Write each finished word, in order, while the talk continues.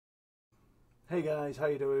Hey guys, how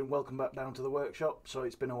you doing? Welcome back down to the workshop. So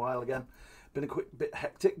it's been a while again. Been a quick bit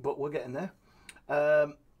hectic, but we're getting there.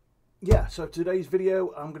 Yeah, so today's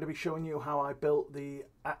video I'm going to be showing you how I built the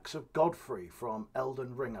axe of Godfrey from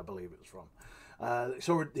Elden Ring, I believe it was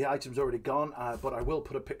from. The item's already gone, but I will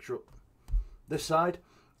put a picture up this side.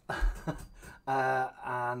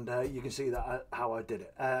 And you can see that how I did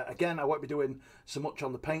it. Again, I won't be doing so much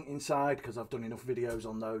on the painting side because I've done enough videos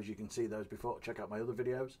on those. You can see those before. Check out my other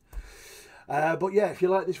videos. But yeah, if you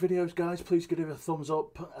like these videos, guys, please give it a thumbs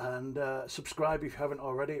up and subscribe if you haven't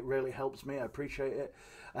already. It really helps me. I appreciate it.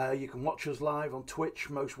 You can watch us live on Twitch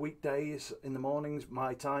most weekdays in the mornings,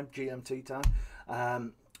 my time, GMT time.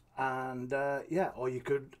 Yeah, or you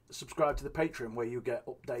could subscribe to the Patreon where you get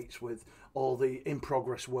updates with all the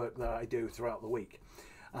in-progress work that I do throughout the week.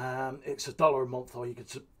 It's $1 a month, or you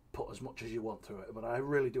could put as much as you want through it. But I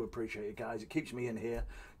really do appreciate it, guys. It keeps me in here,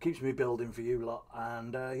 keeps me building for you lot.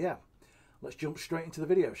 And yeah, let's jump straight into the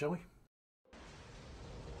video, shall we?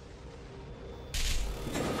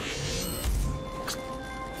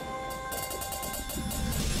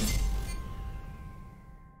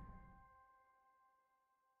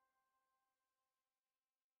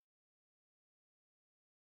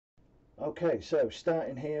 Okay, so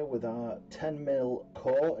starting here with our 10mm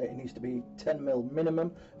core, it needs to be 10mm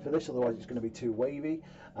minimum for this, otherwise it's going to be too wavy.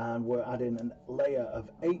 And we're adding a layer of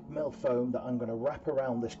 8mm foam that I'm going to wrap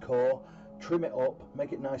around this core, trim it up,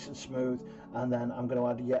 make it nice and smooth, and then I'm going to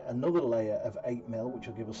add yet another layer of 8mm, which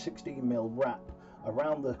will give us 16mm wrap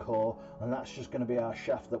around the core, and that's just going to be our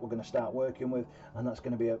shaft that we're going to start working with. And that's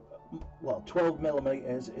going to be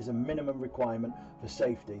 12mm is a minimum requirement for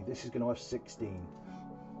safety. This is going to have 16.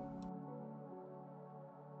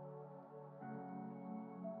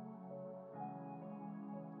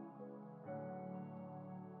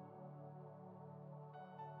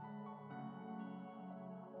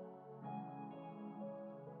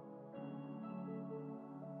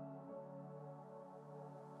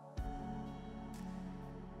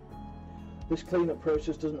 This cleanup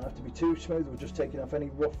process doesn't have to be too smooth. We're just taking off any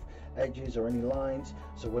rough edges or any lines,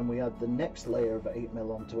 so when we add the next layer of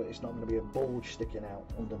 8mm onto it, it's not going to be a bulge sticking out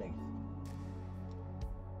underneath.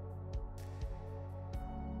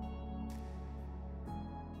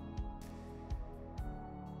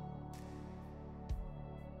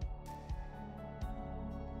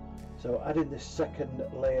 So adding this second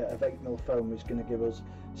layer of 8mm foam is going to give us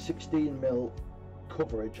 16mm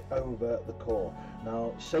coverage over the core.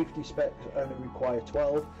 Now safety specs only require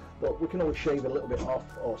 12, but we can always shave a little bit off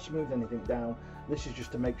or smooth anything down. This is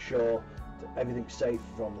just to make sure that everything's safe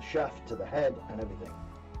from the shaft to the head and everything.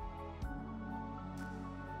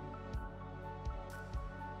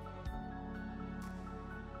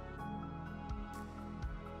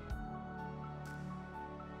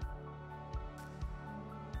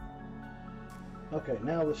 Okay,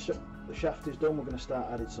 now the shaft is done, we're going to start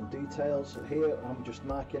adding some details. Here I'm just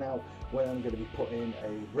marking out where I'm going to be putting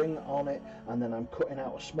a ring on it, and then I'm cutting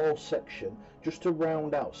out a small section just to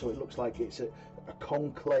round out so it looks like it's a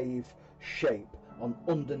concave shape on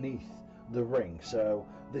underneath the ring. So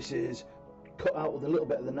this is cut out with a little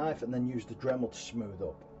bit of the knife and then use the Dremel to smooth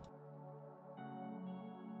up.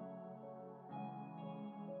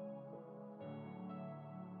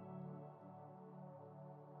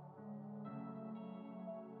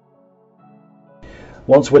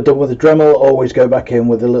 Once we're done with the Dremel, always go back in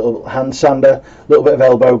with a little hand sander, a little bit of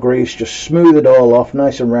elbow grease, just smooth it all off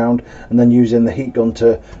nice and round, and then using the heat gun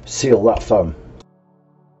to seal that foam.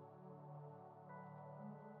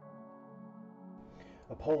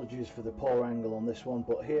 Apologies for the poor angle on this one,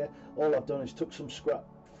 but here all I've done is took some scrap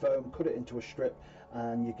foam, cut it into a strip,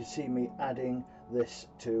 and you can see me adding this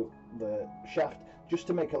to the shaft just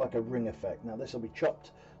to make it like a ring effect. Now this will be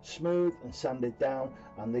chopped smooth and sanded down,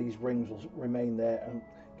 and these rings will remain there and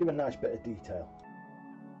give a nice bit of detail.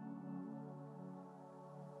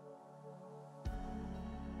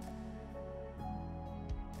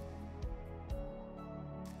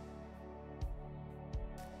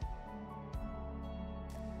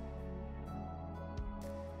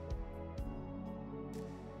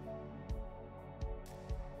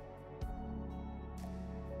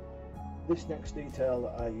 This next detail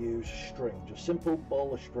that I use string, just simple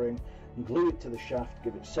ball of string, and glue it to the shaft,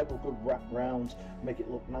 give it several good wrap rounds, make it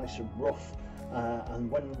look nice and rough, and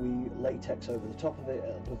when we latex over the top of it,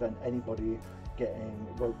 it'll prevent anybody getting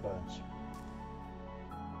rope burns.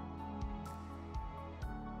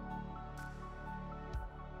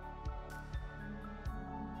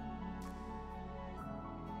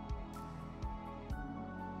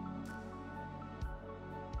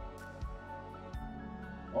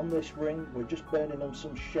 On this ring we're just burning on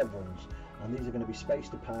some chevrons, and these are going to be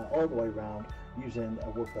spaced apart all the way around using a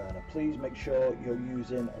wood burner. Please make sure you're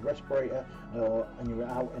using a respirator and you're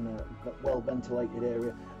out in a well ventilated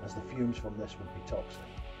area, as the fumes from this would be toxic.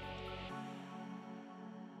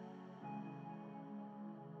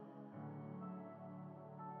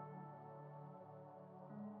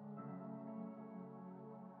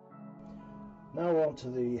 Now we're on to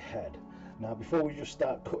the head. Now before we just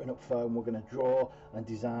start cutting up foam, we're going to draw and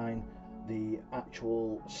design the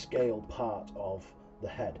actual scaled part of the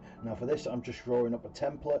head. Now for this I'm just drawing up a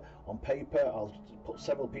template on paper. I'll put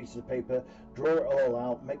several pieces of paper, draw it all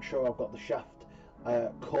out, make sure I've got the shaft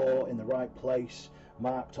core in the right place,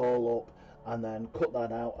 marked all up, and then cut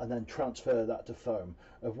that out and then transfer that to foam,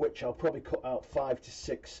 of which I'll probably cut out 5 to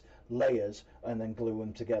 6 layers and then glue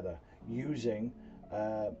them together using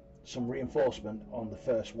some reinforcement on the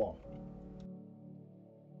first one.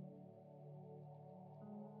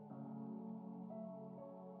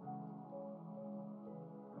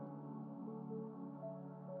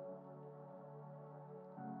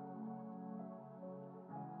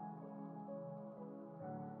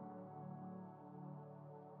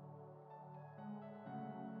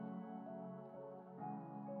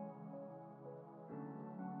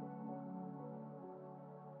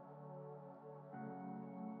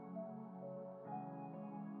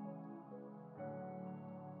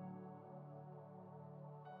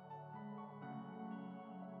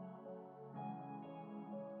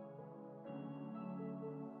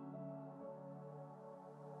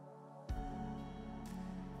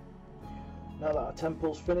 Now that our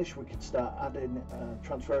temple's finished, we can start adding,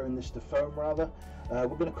 transferring this to foam rather. We're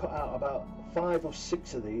going to cut out about 5 or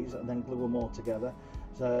 6 of these and then glue them all together.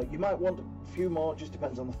 So you might want a few more, just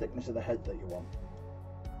depends on the thickness of the head that you want.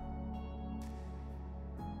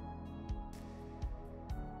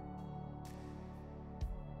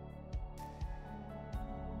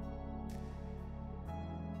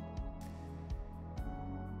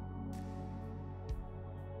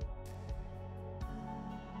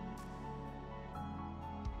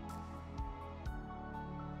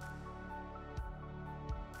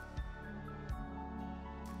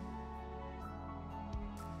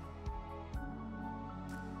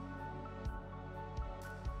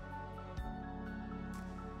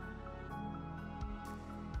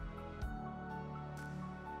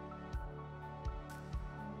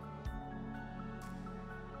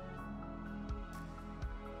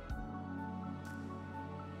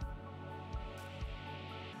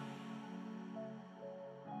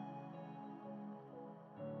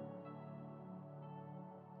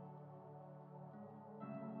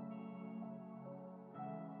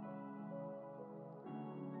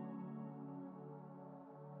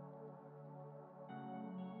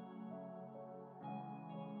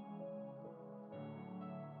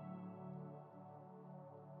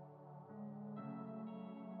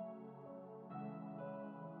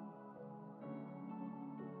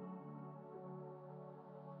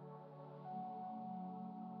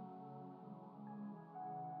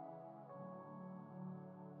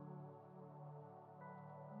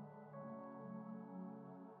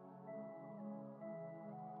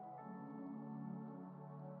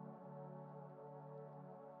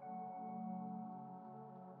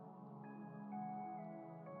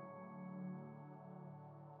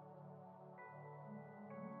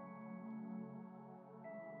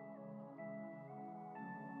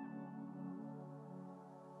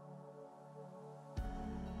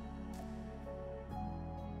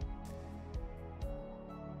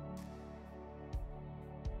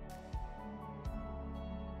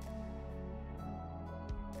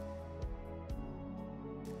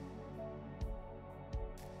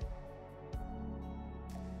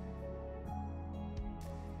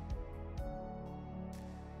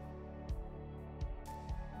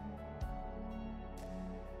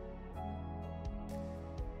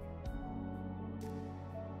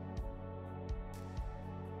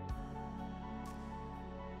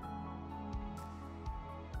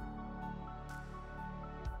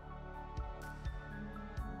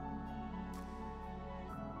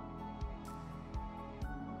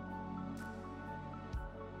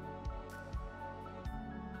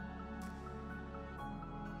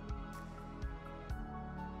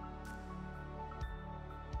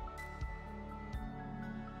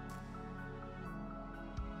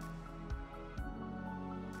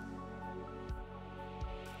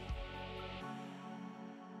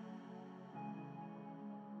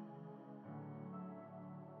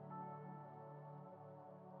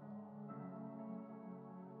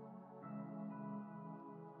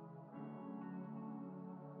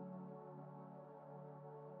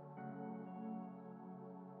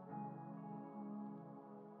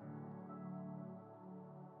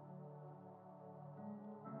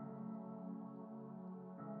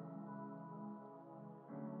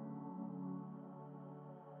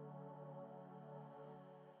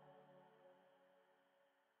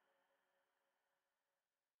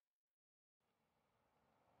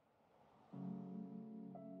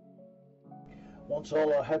 Once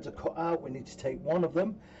all our heads are cut out, we need to take one of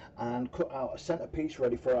them and cut out a centre piece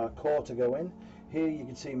ready for our core to go in. Here you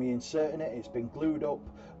can see me inserting it. It's been glued up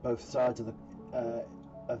both sides of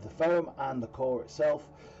the foam and the core itself.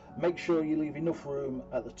 Make sure you leave enough room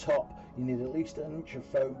at the top. You need at least an inch of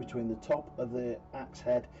foam between the top of the axe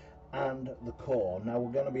head and the core. Now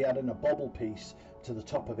we're going to be adding a bobble piece to the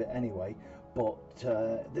top of it anyway, but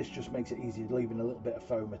this just makes it easy, leaving a little bit of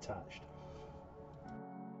foam attached.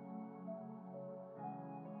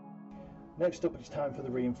 Next up, it's time for the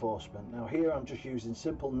reinforcement. Now here I'm just using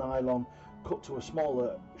simple nylon cut to a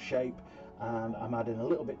smaller shape, and I'm adding a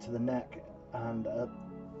little bit to the neck and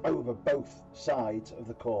over both sides of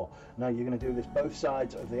the core. Now you're going to do this both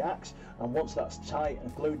sides of the axe, and once that's tight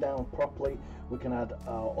and glued down properly, we can add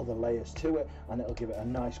our other layers to it, and it'll give it a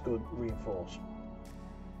nice good reinforcement.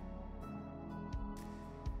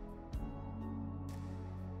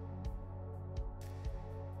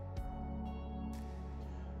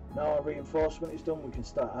 Now our reinforcement is done, we can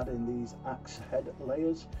start adding these axe head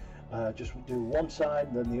layers. Just do one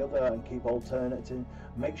side then the other and keep alternating.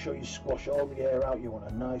 Make sure you squash all the air out. You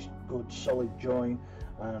want a nice good solid join,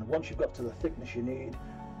 and once you've got to the thickness you need,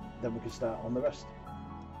 then we can start on the rest.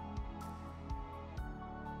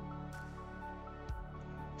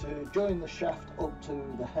 To join the shaft up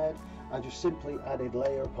to the head, I just simply added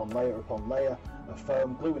layer upon layer upon layer of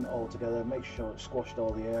foam, gluing it all together, make sure it's squashed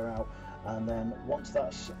all the air out, and then once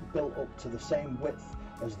that's built up to the same width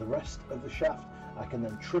as the rest of the shaft, I can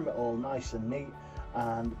then trim it all nice and neat,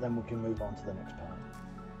 and then we can move on to the next part.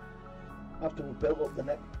 After we've built up the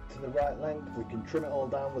neck to the right length, we can trim it all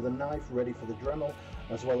down with a knife ready for the Dremel,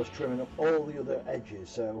 as well as trimming up all the other edges,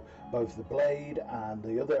 so both the blade and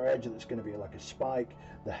the other edge that's going to be like a spike,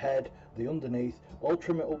 the head, the underneath, all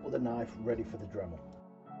trim it up with a knife ready for the Dremel.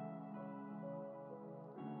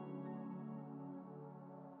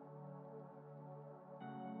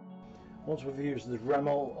 Once we've used the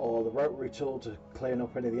Dremel or the rotary tool to clean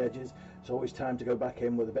up any of the edges, it's always time to go back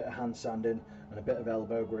in with a bit of hand sanding and a bit of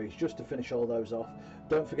elbow grease just to finish all those off.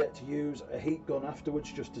 Don't forget to use a heat gun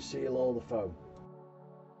afterwards just to seal all the foam.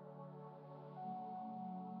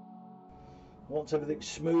 Once everything's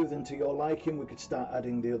smooth and to your liking, we could start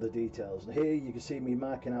adding the other details. Here you can see me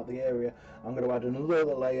marking out the area. I'm going to add another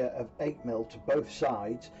layer of 8mm to both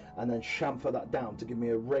sides and then chamfer that down to give me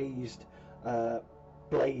a raised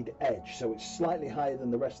blade edge, so it's slightly higher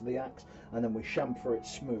than the rest of the axe, and then we chamfer it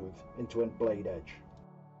smooth into a blade edge.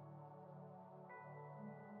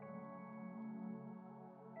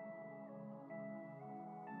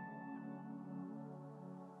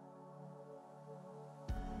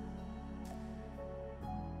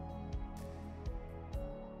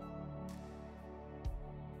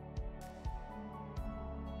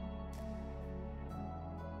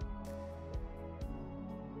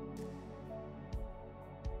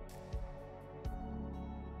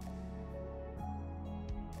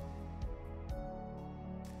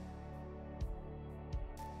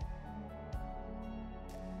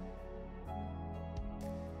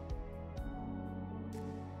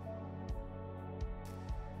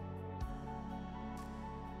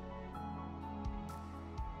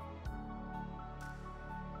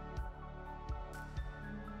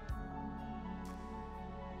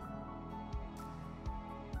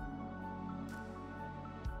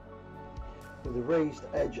 With the raised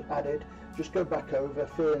edge added, just go back over,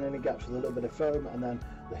 fill in any gaps with a little bit of foam, and then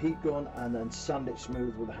the heat gun, and then sand it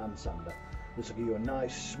smooth with a hand sander. This will give you a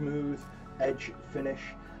nice smooth edge finish,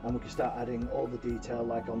 and we can start adding all the detail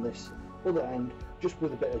like on this other end, just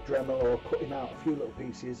with a bit of Dremel or cutting out a few little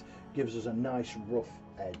pieces, gives us a nice rough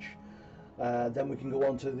edge. Then we can go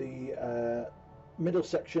on to the middle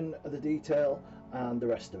section of the detail and the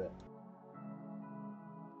rest of it.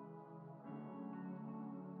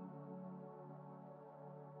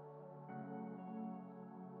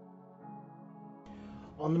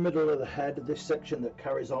 On the middle of the head, this section that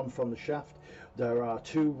carries on from the shaft, there are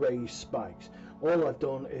two raised spikes. All I've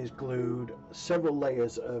done is glued several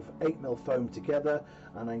layers of 8mm foam together,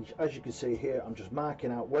 and as you can see here, I'm just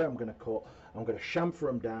marking out where I'm going to cut. I'm going to chamfer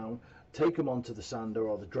them down, take them onto the sander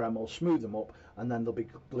or the Dremel, smooth them up, and then they'll be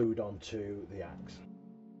glued onto the axe.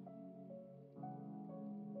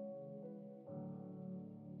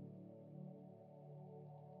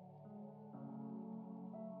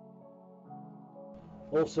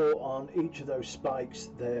 Also on each of those spikes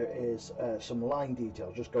there is some line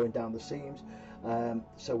detail just going down the seams,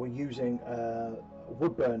 so we're using a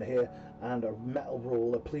wood burner here and a metal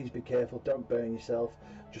ruler. Please be careful, don't burn yourself.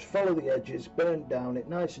 Just follow the edges, burn down it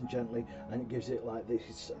nice and gently, and it gives it like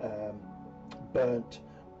this burnt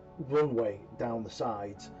runway down the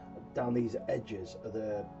sides, down these edges of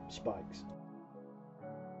the spikes.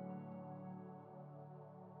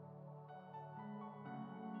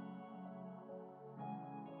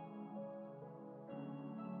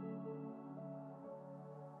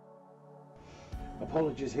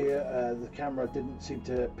 Apologies here, the camera didn't seem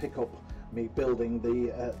to pick up me building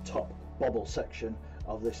the top bobble section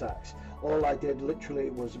of this axe. All I did literally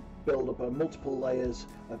was build up multiple layers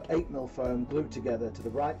of 8mm foam glued together to the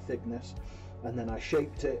right thickness, and then I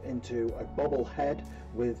shaped it into a bobble head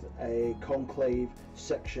with a concave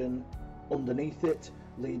section underneath it,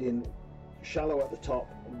 leading shallow at the top,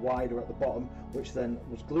 wider at the bottom, which then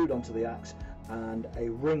was glued onto the axe, and a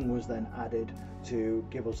ring was then added to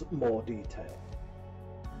give us more detail.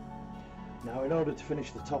 Now, in order to finish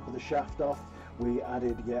the top of the shaft off, we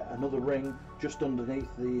added yet another ring just underneath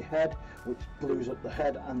the head, which glues up the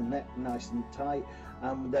head and the neck nice and tight,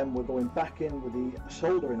 and then we're going back in with the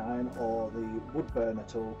soldering iron or the wood burner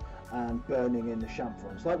tool and burning in the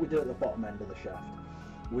chamferings like we did at the bottom end of the shaft.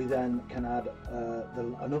 We then can add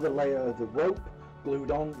another layer of the rope glued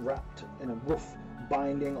on, wrapped in a rough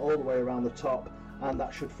binding all the way around the top, and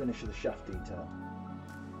that should finish the shaft detail.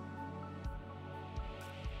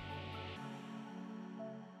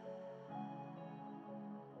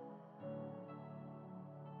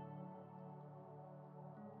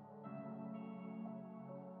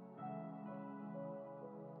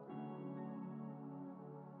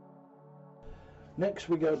 Next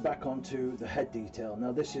we go back onto the head detail.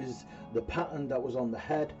 Now this is the pattern that was on the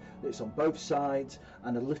head. It's on both sides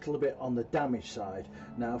and a little bit on the damaged side.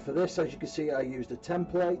 Now for this, as you can see, I used a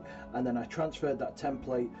template and then I transferred that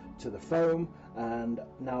template to the foam, and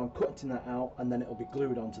now I'm cutting that out and then it'll be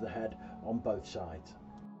glued onto the head on both sides.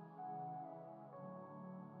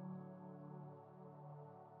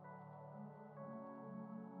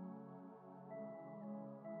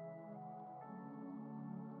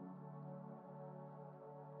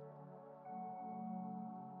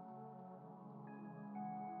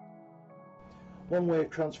 One way of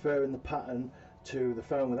transferring the pattern to the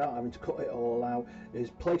foam without having to cut it all out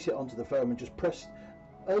is place it onto the foam and just press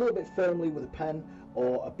a little bit firmly with a pen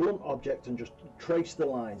or a blunt object and just trace the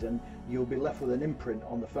lines, and you'll be left with an imprint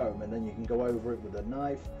on the foam, and then you can go over it with a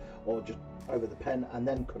knife or just over the pen and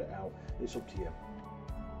then cut it out. It's up to you.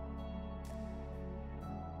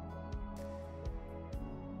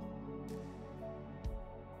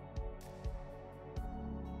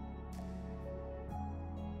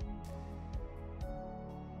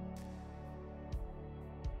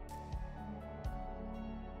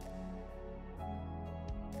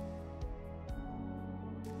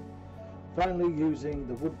 Finally, using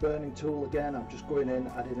the wood burning tool again, I'm just going in,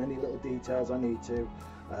 adding any little details I need to,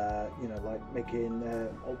 you know, like making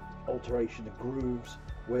alteration of grooves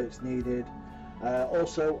where it's needed.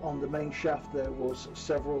 Also on the main shaft there was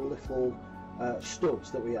several little studs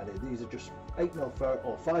that we added. These are just 8mm foam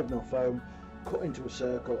or 5mm foam cut into a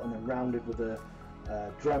circle and then rounded with a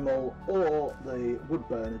Dremel or the wood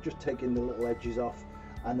burner, just taking the little edges off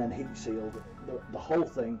and then heat sealed the whole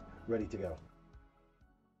thing, ready to go.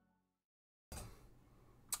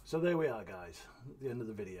 So there we are, guys, at the end of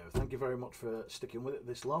the video. Thank you very much for sticking with it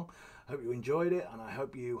this long. I hope you enjoyed it, and I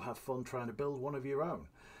hope you have fun trying to build one of your own.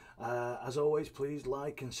 As always, please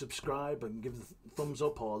like and subscribe and give the thumbs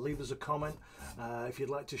up or leave us a comment. If you'd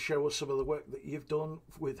like to show us some of the work that you've done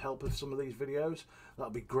with help of some of these videos,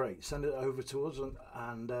 that'd be great. Send it over to us,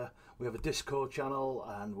 and we have a Discord channel,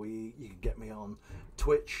 and you can get me on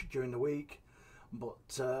Twitch during the week.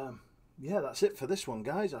 But yeah, that's it for this one,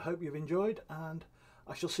 guys. I hope you've enjoyed, and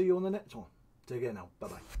I shall see you on the next one. Take care now. Bye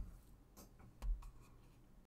bye.